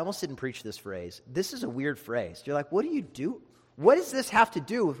phrase, I almost didn't preach this phrase. This is a weird phrase. You're like, what do you do? What does this have to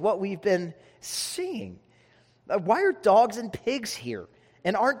do with what we've been seeing? Why are dogs and pigs here?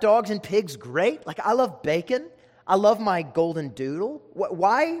 And aren't dogs and pigs great? Like, I love bacon. I love my golden doodle.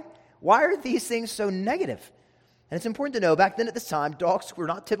 Why are these things so negative? And it's important to know, back then at this time, dogs were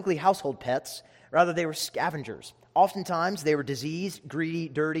not typically household pets. Rather, they were scavengers. Oftentimes, they were diseased, greedy,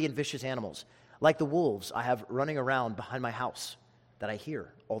 dirty, and vicious animals, like the wolves I have running around behind my house that I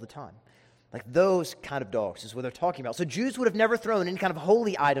hear all the time. Like those kind of dogs is what they're talking about. So Jews would have never thrown any kind of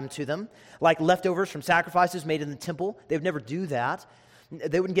holy item to them, like leftovers from sacrifices made in the temple. They would never do that.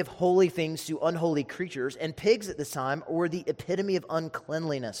 They wouldn't give holy things to unholy creatures. And pigs at this time were the epitome of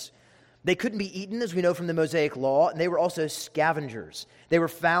uncleanliness. They couldn't be eaten, as we know from the Mosaic Law, and they were also scavengers. They were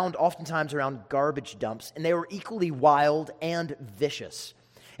found oftentimes around garbage dumps, and they were equally wild and vicious.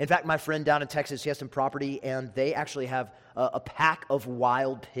 In fact, my friend down in Texas, he has some property, and they actually have a pack of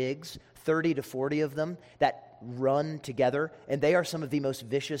wild pigs, 30 to 40 of them, that run together, and they are some of the most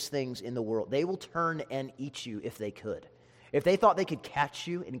vicious things in the world. They will turn and eat you if they could. If they thought they could catch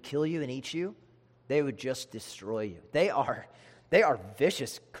you and kill you and eat you, they would just destroy you. They are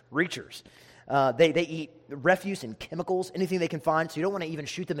vicious creatures. They eat refuse and chemicals, anything they can find, so you don't want to even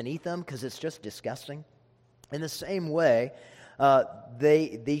shoot them and eat them because it's just disgusting. In the same way,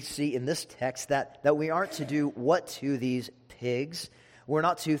 they see in this text that we aren't to do what to these pigs. We're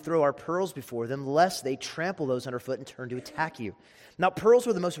not to throw our pearls before them, lest they trample those underfoot and turn to attack you. Now, pearls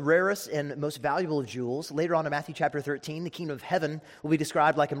were the most rarest and most valuable of jewels. Later on in Matthew chapter 13, the kingdom of heaven will be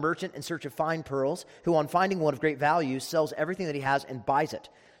described like a merchant in search of fine pearls, who on finding one of great value sells everything that he has and buys it.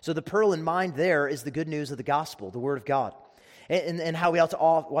 So the pearl in mind there is the good news of the gospel, the word of God. And how we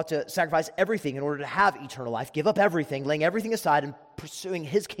ought to sacrifice everything in order to have eternal life, give up everything, laying everything aside and pursuing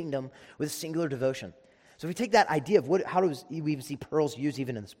his kingdom with singular devotion. So if we take that idea of how do we even see pearls used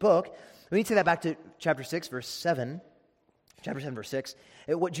even in this book, we need to take that back to chapter 6, verse 7. Chapter 7, verse 6.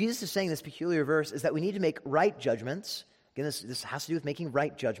 What Jesus is saying in this peculiar verse is that we need to make right judgments. Again, this has to do with making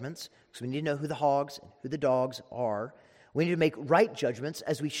right judgments, because we need to know who the hogs and who the dogs are. We need to make right judgments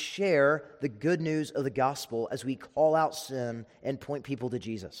as we share the good news of the gospel, as we call out sin and point people to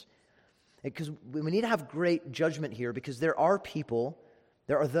Jesus. Because we need to have great judgment here, because there are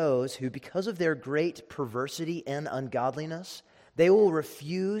those who, because of their great perversity and ungodliness, they will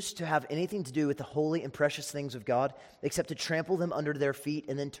refuse to have anything to do with the holy and precious things of God, except to trample them under their feet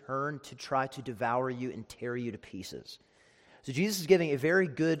and then turn to try to devour you and tear you to pieces. So Jesus is giving a very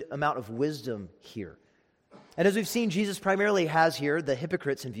good amount of wisdom here. And as we've seen, Jesus primarily has here the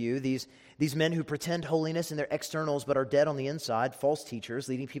hypocrites in view, these men who pretend holiness in their externals but are dead on the inside, false teachers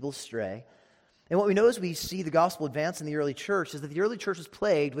leading people astray. And what we know as we see the gospel advance in the early church is that the early church was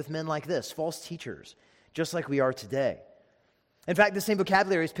plagued with men like this, false teachers, just like we are today. In fact, the same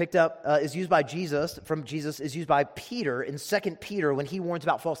vocabulary is used by Jesus, is used by Peter in 2 Peter when he warns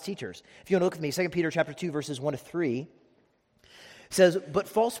about false teachers. If you want to look with me, 2 Peter chapter 2, verses 1 to 3, says, "But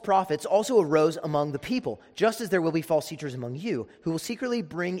false prophets also arose among the people, just as there will be false teachers among you, who will secretly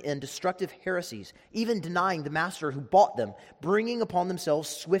bring in destructive heresies, even denying the master who bought them, bringing upon themselves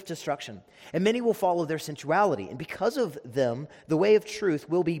swift destruction. And many will follow their sensuality, and because of them, the way of truth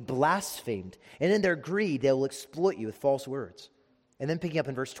will be blasphemed. And in their greed, they will exploit you with false words." And then picking up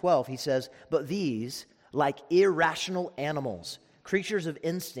in verse 12, he says, "But these, like irrational animals, creatures of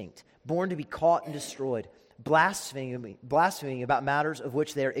instinct, born to be caught and destroyed, blaspheming about matters of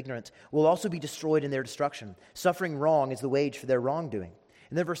which they are ignorant, will also be destroyed in their destruction. Suffering wrong is the wage for their wrongdoing."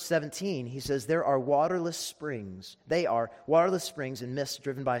 And then verse 17, he says, They are waterless springs and mists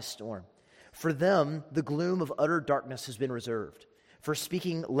driven by a storm. For them, the gloom of utter darkness has been reserved. For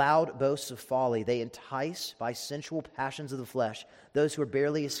speaking loud boasts of folly, they entice by sensual passions of the flesh those who are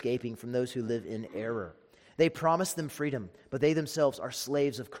barely escaping from those who live in error. They promise them freedom, but they themselves are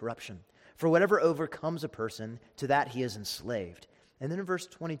slaves of corruption. For whatever overcomes a person, to that he is enslaved. And then in verse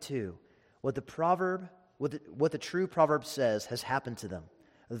 22, what the true proverb says has happened to them.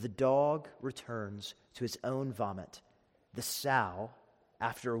 The dog returns to its own vomit. The sow,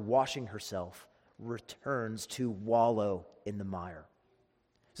 after washing herself, returns to wallow in the mire.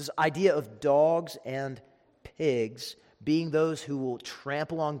 So this idea of dogs and pigs being those who will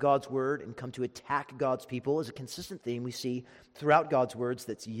trample on God's word and come to attack God's people is a consistent theme we see throughout God's words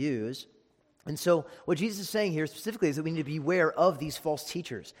that's used. And so what Jesus is saying here specifically is that we need to beware of these false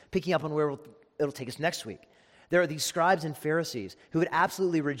teachers, picking up on where it'll take us next week. There are these scribes and Pharisees who would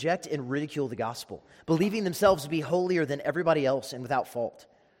absolutely reject and ridicule the gospel, believing themselves to be holier than everybody else and without fault.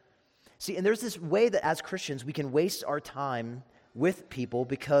 See, and there's this way that as Christians we can waste our time with people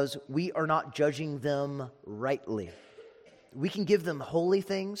because we are not judging them rightly. We can give them holy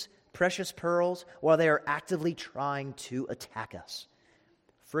things, precious pearls, while they are actively trying to attack us.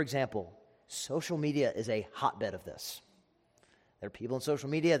 For example, social media is a hotbed of this. There are people in social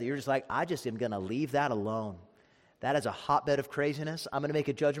media that you're just like, I just am going to leave that alone. That is a hotbed of craziness. I'm going to make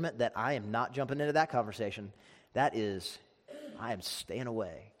a judgment that I am not jumping into that conversation. I am staying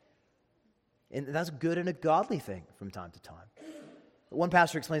away. And that's a good and a godly thing from time to time. One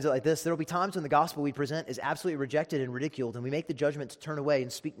pastor explains it like this: there will be times when the gospel we present is absolutely rejected and ridiculed, and we make the judgment to turn away and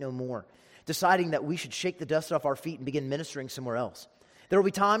speak no more, deciding that we should shake the dust off our feet and begin ministering somewhere else. There will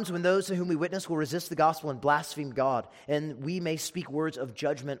be times when those to whom we witness will resist the gospel and blaspheme God, and we may speak words of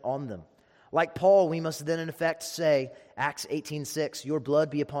judgment on them. Like Paul, we must then in effect say, Acts 18:6, "Your blood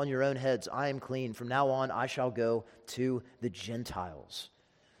be upon your own heads. I am clean. From now on I shall go to the Gentiles."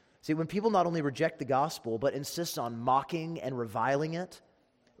 See, when people not only reject the gospel, but insist on mocking and reviling it,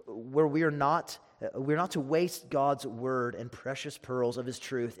 where we're not to waste God's word and precious pearls of his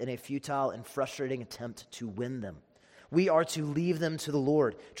truth in a futile and frustrating attempt to win them. We are to leave them to the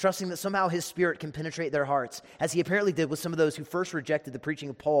Lord, trusting that somehow His Spirit can penetrate their hearts, as He apparently did with some of those who first rejected the preaching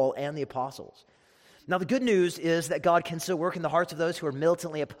of Paul and the apostles. Now, the good news is that God can still work in the hearts of those who are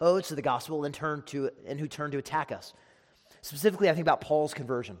militantly opposed to the gospel and who turn to attack us. Specifically, I think about Paul's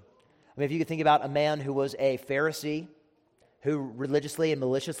conversion. I mean, if you could think about a man who was a Pharisee, who religiously and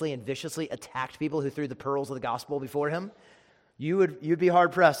maliciously and viciously attacked people who threw the pearls of the gospel before him, you'd be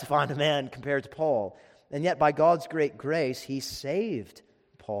hard-pressed to find a man compared to Paul. And yet, by God's great grace, He saved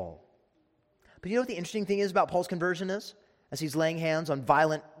Paul. But you know what the interesting thing is about Paul's conversion is? As he's laying hands on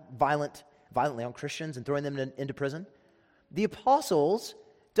violently on Christians and throwing them into prison, the apostles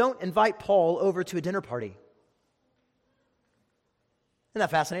don't invite Paul over to a dinner party. Isn't that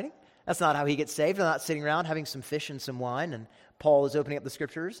fascinating? That's not how he gets saved. They're not sitting around having some fish and some wine, and Paul is opening up the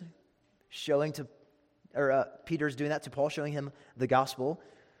scriptures, Peter's doing that to Paul, showing him the gospel.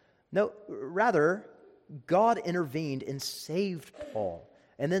 No, rather, God intervened and saved Paul,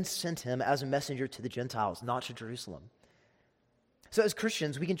 and then sent him as a messenger to the Gentiles, not to Jerusalem. So as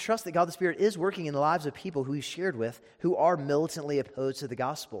Christians, we can trust that God the Spirit is working in the lives of people who He's shared with, who are militantly opposed to the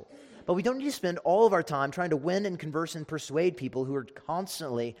gospel. But we don't need to spend all of our time trying to win and converse and persuade people who are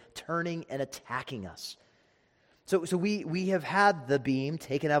constantly turning and attacking us. So we have had the beam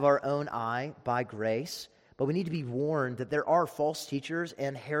taken out of our own eye by grace, but we need to be warned that there are false teachers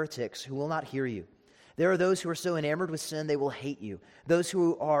and heretics who will not hear you. There are those who are so enamored with sin they will hate you. Those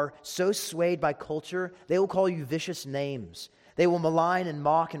who are so swayed by culture, they will call you vicious names. They will malign and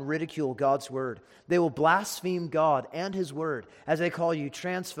mock and ridicule God's word. They will blaspheme God and His word as they call you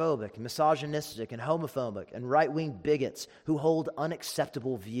transphobic, misogynistic, and homophobic, and right-wing bigots who hold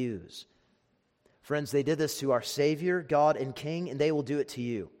unacceptable views. Friends, they did this to our Savior, God, and King, and they will do it to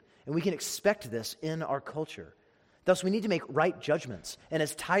you. And we can expect this in our culture. Thus, we need to make right judgments. And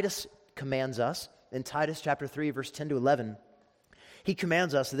as Titus commands us, in Titus chapter 3, verse 10 to 11, he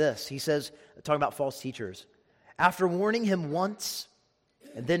commands us this. He says, talking about false teachers, after warning him once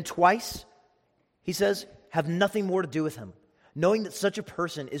and then twice, he says, have nothing more to do with him, knowing that such a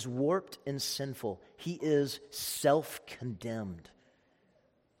person is warped and sinful. He is self-condemned.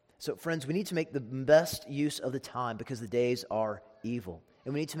 So, friends, we need to make the best use of the time because the days are evil.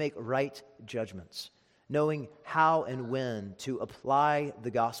 And we need to make right judgments, knowing how and when to apply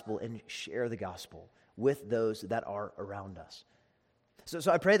the gospel and share the gospel with those that are around us.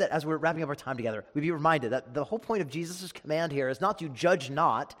 So I pray that as we're wrapping up our time together, we'd be reminded that the whole point of Jesus' command here is not to judge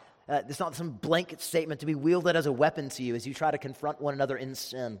not. It's not some blanket statement to be wielded as a weapon to you as you try to confront one another in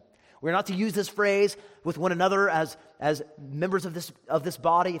sin. We're not to use this phrase with one another as members of this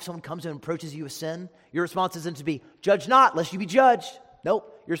body. If someone comes and approaches you with sin, your response isn't to be, judge not, lest you be judged.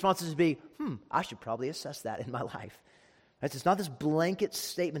 Nope. Your response is to be, I should probably assess that in my life. It's not this blanket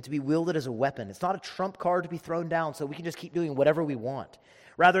statement to be wielded as a weapon. It's not a trump card to be thrown down so we can just keep doing whatever we want.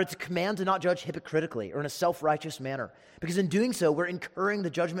 Rather, it's a command to not judge hypocritically or in a self-righteous manner, because in doing so, we're incurring the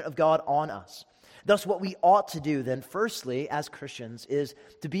judgment of God on us. Thus, what we ought to do then, firstly, as Christians, is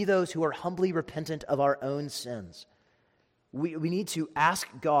to be those who are humbly repentant of our own sins. We need to ask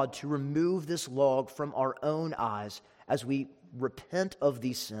God to remove this log from our own eyes as we repent of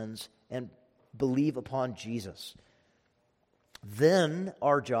these sins and believe upon Jesus. Then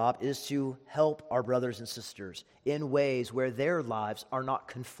our job is to help our brothers and sisters in ways where their lives are not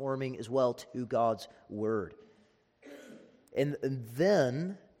conforming as well to God's word. And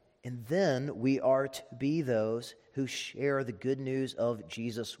then we are to be those who share the good news of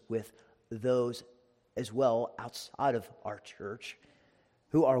Jesus with those as well outside of our church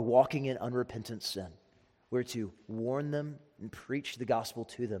who are walking in unrepentant sin. We're to warn them and preach the gospel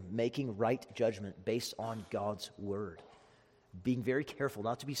to them, making right judgment based on God's word. Being very careful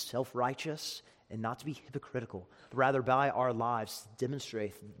not to be self-righteous and not to be hypocritical, but rather by our lives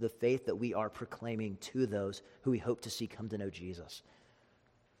demonstrate the faith that we are proclaiming to those who we hope to see come to know Jesus.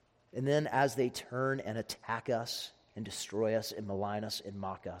 And then as they turn and attack us and destroy us and malign us and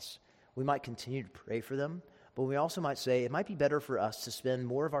mock us, we might continue to pray for them, but we also might say it might be better for us to spend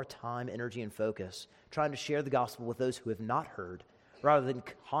more of our time, energy, and focus trying to share the gospel with those who have not heard, rather than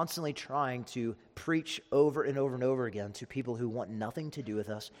constantly trying to preach over and over and over again to people who want nothing to do with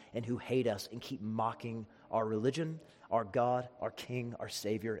us and who hate us and keep mocking our religion, our God, our King, our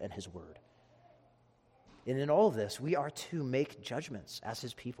Savior, and His Word. And in all of this, we are to make judgments as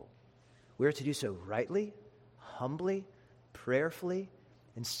His people. We are to do so rightly, humbly, prayerfully,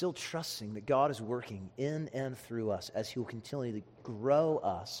 and still trusting that God is working in and through us as He will continually grow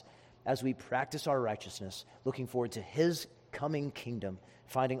us as we practice our righteousness, looking forward to His coming kingdom,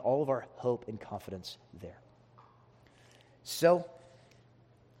 finding all of our hope and confidence there. So,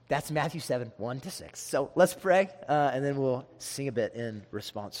 That's Matthew 7, 1-6. So let's pray, and then we'll sing a bit in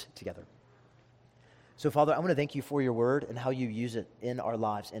response together. So, Father, I want to thank you for your word and how you use it in our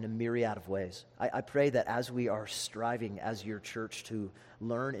lives in a myriad of ways. I pray that as we are striving as your church to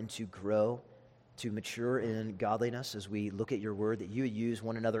learn and to grow, to mature in godliness as we look at your word, that you would use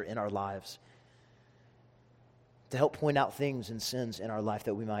one another in our lives to help point out things and sins in our life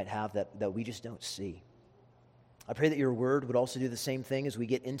that we might have that we just don't see. I pray that your word would also do the same thing as we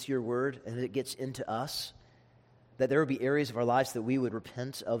get into your word and it gets into us, that there would be areas of our lives that we would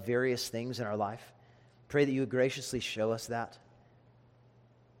repent of various things in our life. Pray that you would graciously show us that,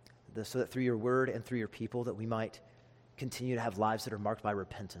 so that through your word and through your people that we might continue to have lives that are marked by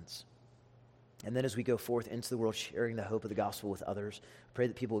repentance. And then as we go forth into the world sharing the hope of the gospel with others, pray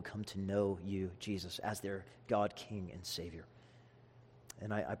that people would come to know you, Jesus, as their God, King, and Savior.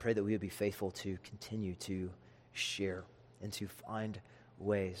 And I pray that we would be faithful to continue to share and to find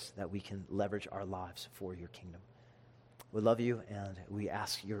ways that we can leverage our lives for your kingdom. We love you, and we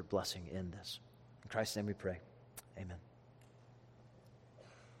ask your blessing in this. In Christ's name we pray. Amen.